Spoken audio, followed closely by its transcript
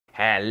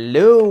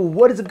Hello,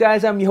 what is up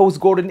guys? I'm your host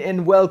Gordon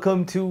and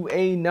welcome to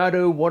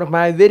another one of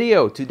my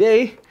video.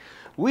 Today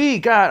we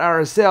got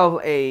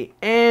ourselves a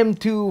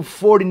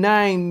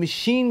M249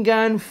 machine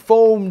gun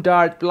foam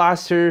dart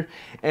blaster,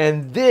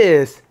 and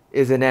this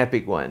is an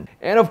epic one.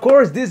 And of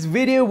course this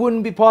video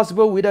wouldn't be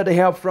possible without the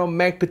help from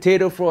MECH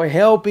POTATO for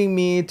helping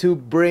me to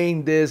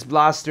bring this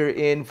blaster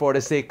in for the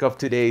sake of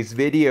today's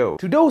video.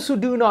 To those who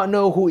do not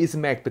know who is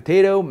MECH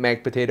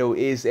POTATO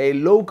is a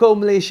local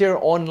Malaysia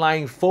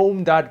online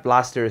foam dart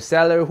blaster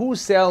seller who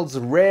sells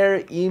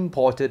rare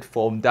imported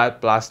foam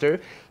dart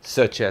blaster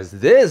such as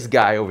this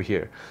guy over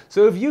here.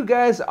 So if you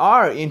guys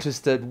are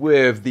interested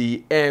with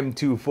the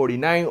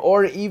M249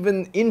 or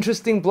even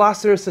interesting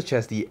blasters such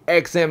as the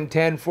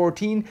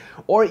XM1014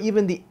 or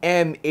even the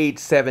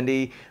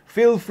M870,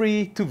 feel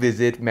free to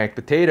visit MECH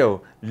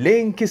POTATO.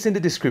 Link is in the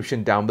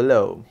description down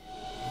below.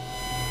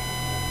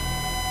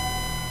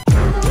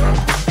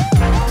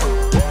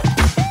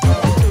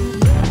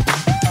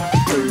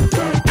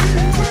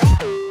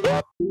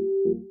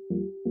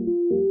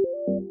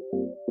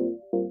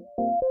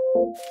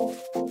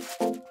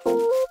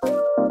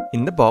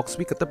 In the box,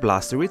 we got the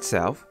blaster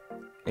itself,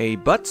 a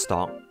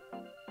buttstock,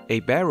 a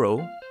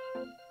barrel,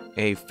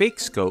 a fake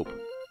scope,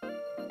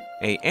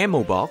 a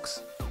ammo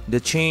box, the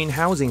chain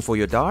housing for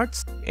your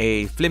darts,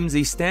 a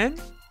flimsy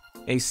stand,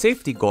 a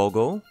safety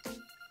goggle,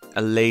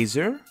 a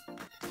laser,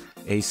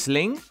 a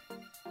sling,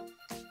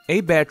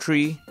 a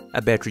battery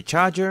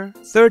charger,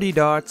 30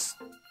 darts,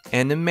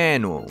 and a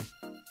manual.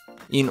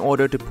 In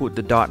order to put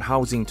the dart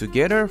housing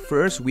together,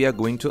 first we are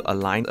going to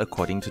align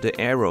according to the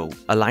arrow.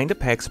 Align the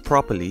pegs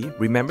properly,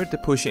 remember to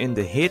push in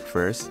the head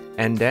first,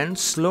 and then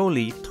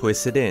slowly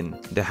twist it in.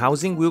 The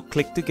housing will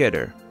click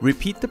together.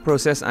 Repeat the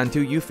process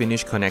until you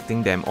finish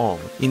connecting them all.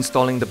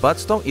 Installing the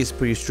buttstock is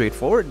pretty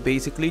straightforward.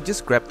 Basically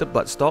just grab the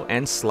buttstock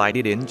and slide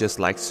it in just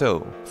like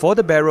so. For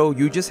the barrel,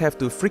 you just have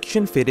to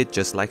friction fit it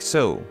just like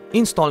so.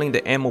 Installing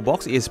the ammo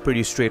box is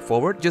pretty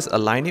straightforward. Just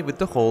align it with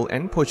the hole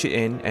and push it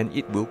in and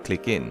it will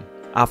click in.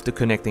 After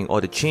connecting all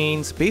the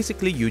chains,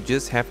 basically you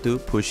just have to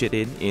push it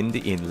in the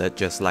inlet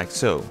just like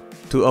so.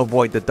 To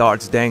avoid the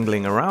darts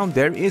dangling around,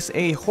 there is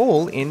a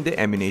hole in the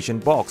ammunition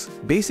box.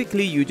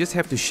 Basically, you just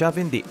have to shove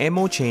in the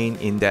ammo chain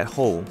in that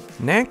hole.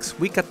 Next,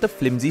 we got the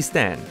flimsy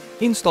stand.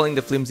 Installing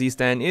the flimsy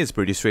stand is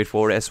pretty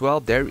straightforward as well.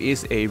 There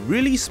is a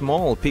really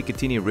small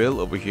Picatinny rail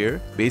over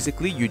here.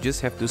 Basically, you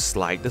just have to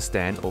slide the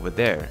stand over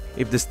there.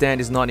 If the stand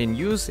is not in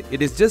use,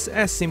 it is just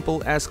as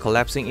simple as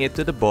collapsing it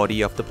to the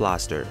body of the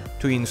blaster.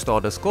 To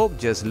install the scope,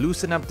 just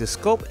loosen up the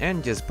scope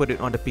and just put it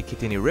on the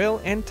Picatinny rail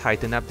and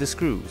tighten up the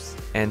screws.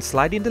 And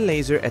slide in the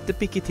laser at the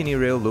Picatinny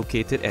rail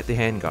located at the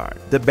handguard.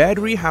 The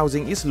battery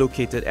housing is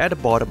located at the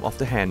bottom of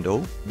the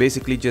handle.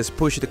 Basically just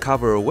push the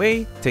cover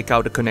away, take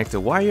out the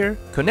connector wire,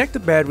 connect the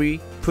battery,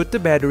 put the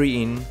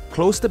battery in,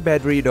 close the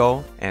battery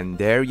door, and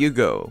there you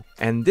go.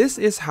 And this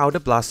is how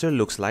the blaster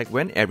looks like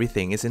when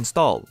everything is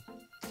installed.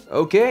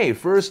 Okay,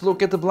 first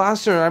look at the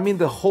blaster. I mean,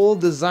 the whole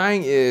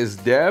design is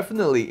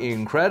definitely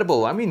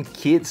incredible. I mean,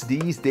 kids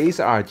these days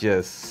are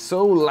just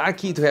so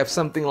lucky to have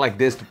something like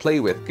this to play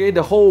with. Okay,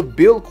 the whole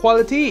build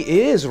quality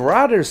is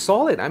rather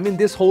solid. I mean,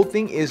 this whole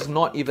thing is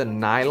not even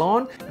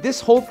nylon.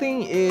 This whole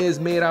thing is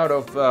made out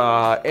of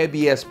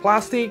ABS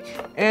plastic,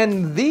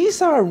 and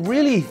these are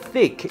really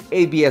thick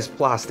ABS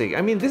plastic.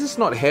 I mean, this is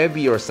not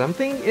heavy or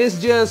something. It's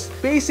just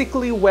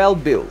basically well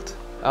built.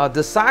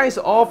 The size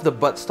of the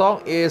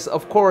buttstock is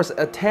of course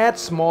a tad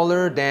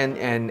smaller than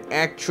an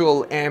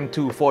actual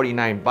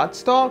M249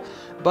 buttstock,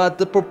 but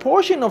the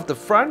proportion of the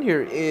front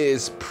here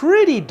is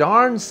pretty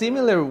darn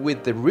similar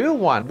with the real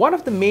one. One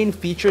of the main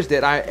features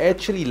that I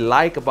actually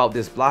like about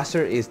this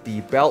blaster is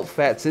the belt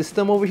fed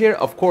system over here.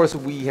 Of course,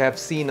 we have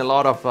seen a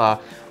lot of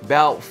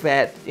belt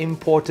fed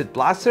imported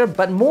blaster,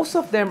 but most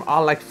of them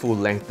are like full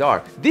length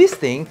dart. This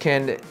thing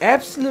can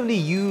absolutely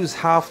use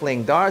half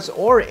length darts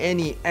or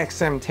any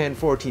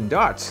XM1014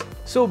 darts.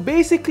 So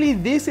basically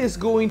this is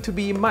going to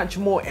be much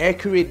more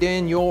accurate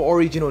than your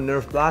original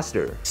Nerf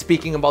blaster.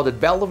 Speaking about the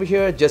belt over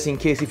here, just in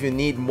case if you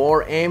need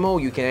more ammo,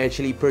 you can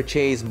actually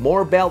purchase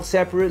more belts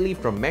separately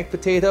from MECH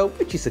POTATO,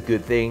 which is a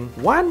good thing.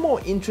 One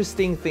more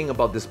interesting thing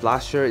about this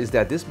blaster is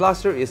that this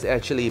blaster is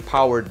actually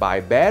powered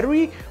by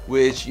battery,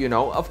 which, you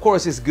know, of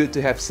course is good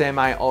to have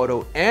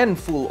semi-auto and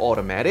full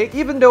automatic.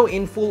 Even though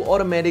in full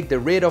automatic the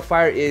rate of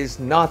fire is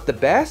not the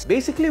best.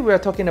 Basically we're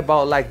talking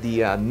about like the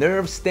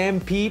Nerf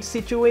Stampede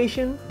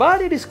situation.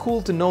 But it is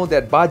cool to know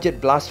that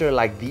budget blaster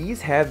like these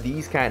have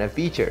these kind of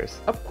features.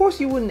 Of course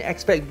you wouldn't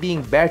expect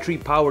being battery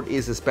powered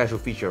is a special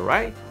feature,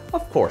 right?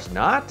 Of course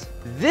not.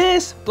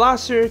 This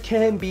blaster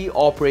can be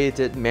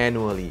operated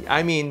manually,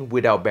 I mean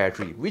without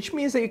battery, which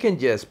means that you can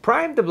just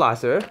prime the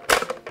blaster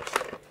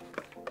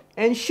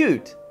and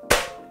shoot.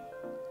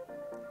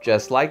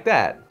 Just like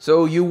that.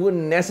 So you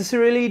wouldn't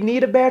necessarily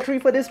need a battery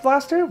for this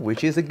blaster,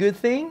 which is a good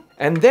thing.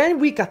 And then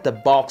we got the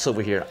box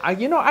over here.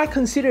 I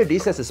consider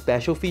this as a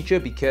special feature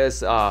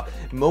because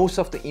most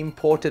of the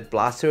imported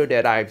blaster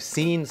that I've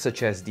seen,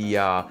 such as the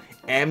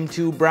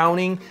M2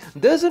 Browning,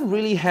 doesn't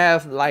really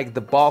have like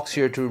the box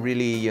here to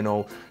really,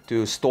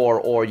 to store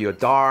all your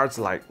darts,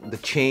 like the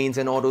chains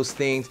and all those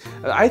things.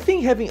 I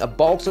think having a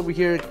box over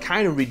here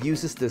kind of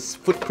reduces this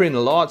footprint a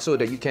lot, so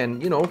that you can,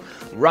 you know,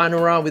 run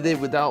around with it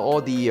without all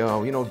the,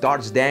 you know,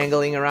 darts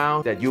dangling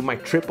around that you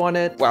might trip on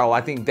it. Well,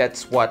 I think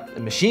that's what a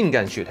machine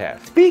gun should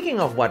have. Speaking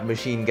of what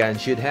machine gun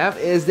should have,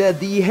 is that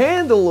the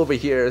handle over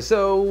here.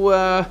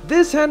 So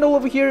this handle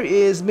over here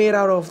is made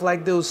out of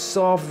like those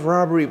soft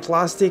rubbery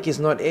plastic. It's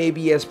not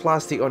ABS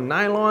plastic or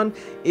nylon.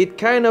 It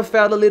kind of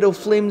felt a little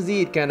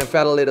flimsy, it kind of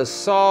felt a little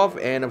soft,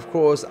 and of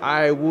course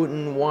I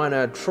wouldn't want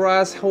to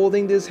trust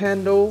holding this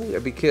handle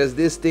because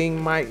this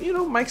thing might, you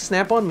know, might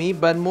snap on me.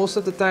 But most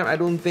of the time I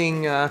don't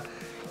think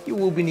you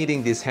will be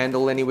needing this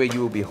handle anyway.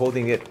 You will be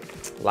holding it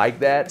like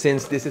that,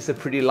 since this is a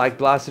pretty light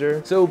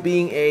blaster. So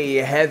being a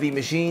heavy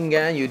machine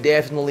gun, you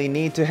definitely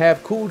need to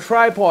have cool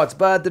tripods,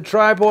 but the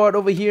tripod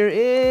over here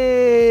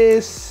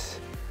is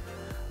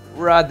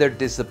rather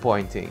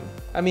disappointing.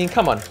 I mean,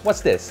 come on,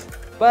 what's this?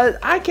 But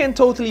I can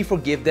totally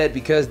forgive that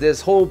because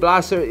this whole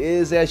blaster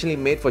is actually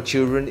made for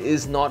children,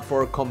 is not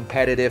for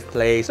competitive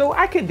play, so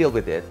I can deal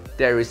with it.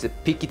 There is a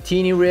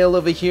Picatinny rail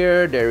over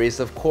here, there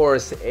is of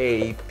course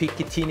a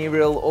Picatinny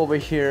rail over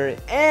here,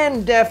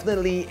 and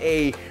definitely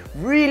a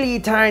really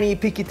tiny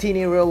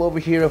Picatinny rail over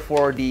here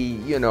for the,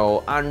 you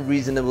know,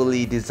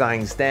 unreasonably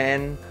designed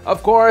stand.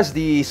 Of course,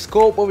 the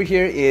scope over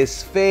here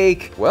is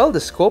fake. Well,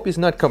 the scope is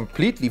not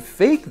completely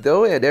fake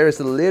though. There is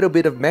a little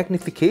bit of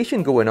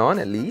magnification going on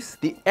at least.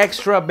 The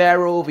extra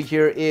barrel over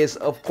here is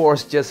of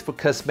course just for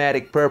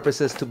cosmetic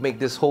purposes to make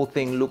this whole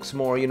thing looks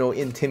more, you know,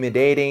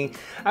 intimidating.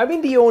 I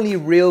mean, the only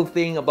real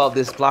thing about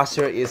this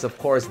blaster is of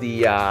course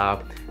the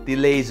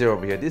laser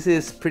over here. This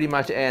is pretty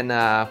much an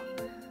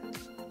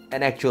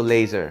actual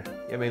laser.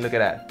 I mean, look at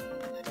that.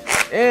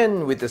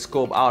 And with the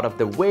scope out of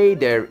the way,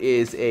 there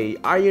is a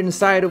iron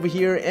sight over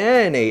here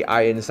and a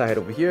iron sight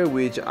over here,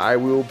 which I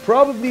will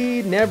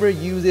probably never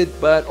use it,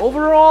 but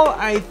overall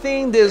I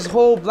think this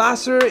whole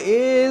blaster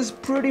is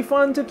pretty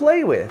fun to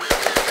play with.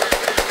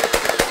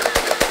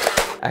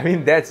 I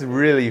mean, that's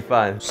really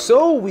fun.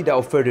 So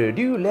without further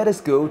ado, let us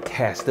go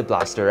test the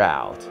blaster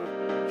out.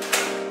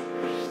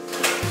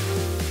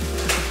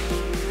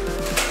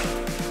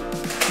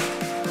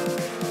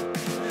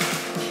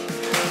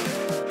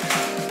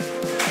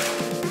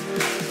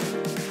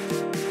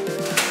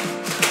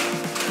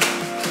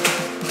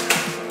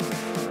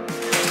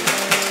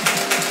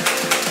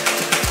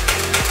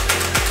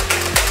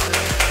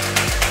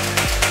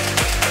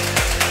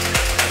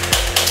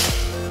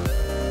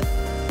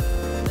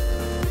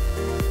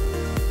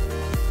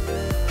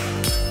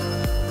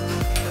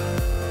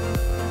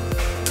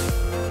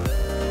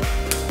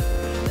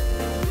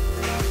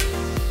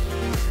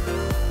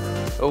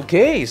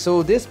 Okay,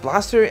 so this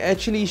blaster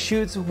actually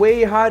shoots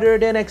way harder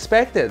than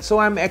expected. So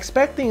I'm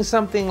expecting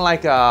something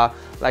like a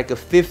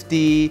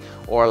 50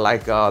 or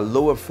like a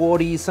lower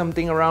 40,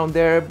 something around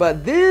there.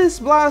 But this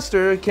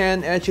blaster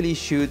can actually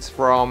shoot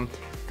from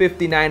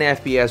 59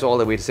 FPS all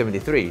the way to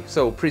 73.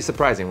 So pretty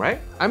surprising, right?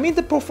 I mean,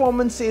 the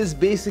performance is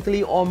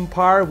basically on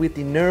par with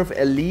the Nerf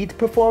Elite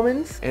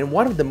performance. And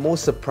one of the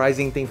most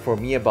surprising thing for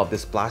me about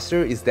this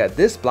blaster is that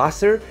this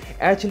blaster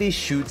actually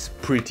shoots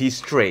pretty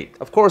straight.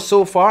 Of course,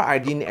 so far I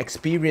didn't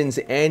experience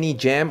any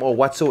jam or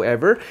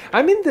whatsoever.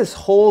 I mean, this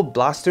whole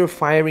blaster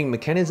firing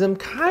mechanism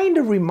kind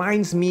of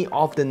reminds me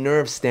of the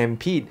Nerf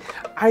Stampede.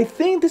 I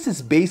think this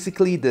is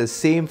basically the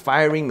same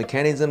firing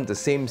mechanism, the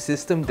same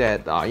system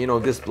that you know,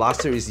 this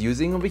blaster is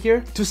using over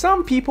here. To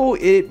some people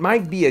it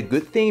might be a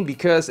good thing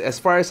because as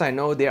far as I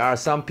know, there are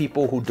some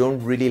people who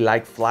don't really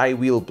like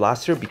flywheel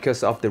blaster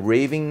because of the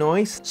raving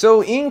noise.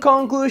 So in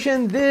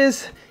conclusion,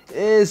 this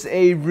is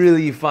a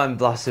really fun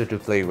blaster to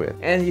play with.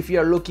 And if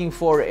you're looking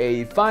for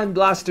a fun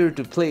blaster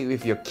to play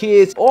with your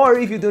kids, or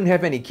if you don't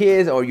have any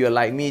kids, or you're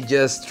like me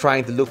just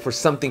trying to look for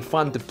something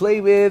fun to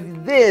play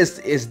with, this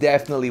is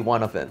definitely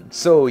one of them.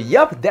 So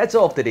yep, that's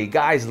all today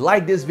guys.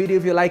 Like this video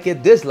if you like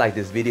it, dislike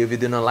this video if you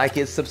do not like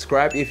it,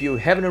 subscribe if you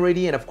haven't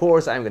already, and of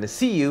course I'm gonna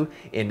see you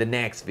in the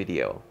next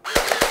video.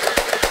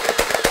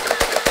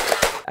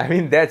 I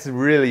mean, that's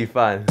really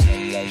fun.